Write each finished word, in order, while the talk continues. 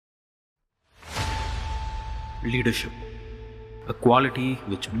Leadership, a quality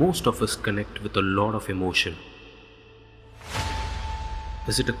which most of us connect with a lot of emotion.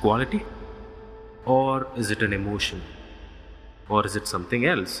 Is it a quality? Or is it an emotion? Or is it something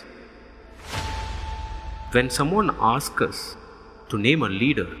else? When someone asks us to name a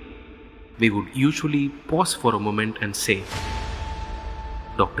leader, we would usually pause for a moment and say,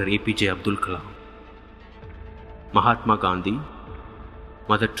 Dr. APJ Abdul Kalam, Mahatma Gandhi,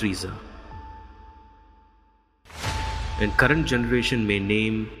 Mother Teresa. And current generation may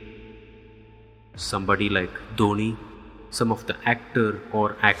name somebody like Dhoni, some of the actor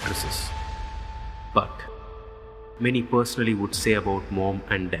or actresses. But many personally would say about mom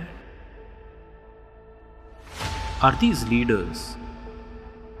and dad. Are these leaders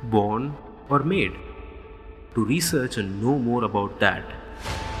born or made? To research and know more about that,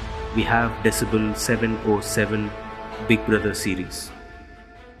 we have Decibel 707 Big Brother series.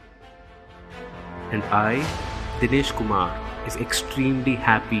 And I, Dinesh Kumar, is extremely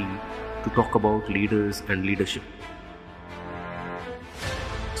happy to talk about leaders and leadership.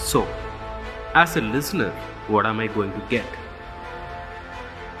 So, as a listener, what am I going to get?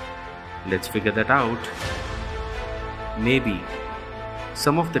 Let's figure that out. Maybe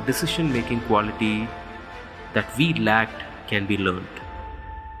some of the decision-making quality that we lacked can be learned.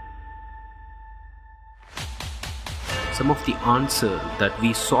 Some of the answer that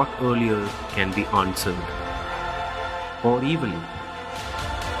we sought earlier can be answered. Or even,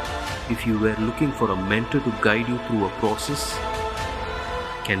 if you were looking for a mentor to guide you through a process,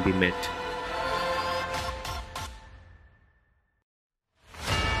 can be met.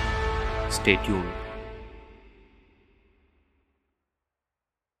 Stay tuned.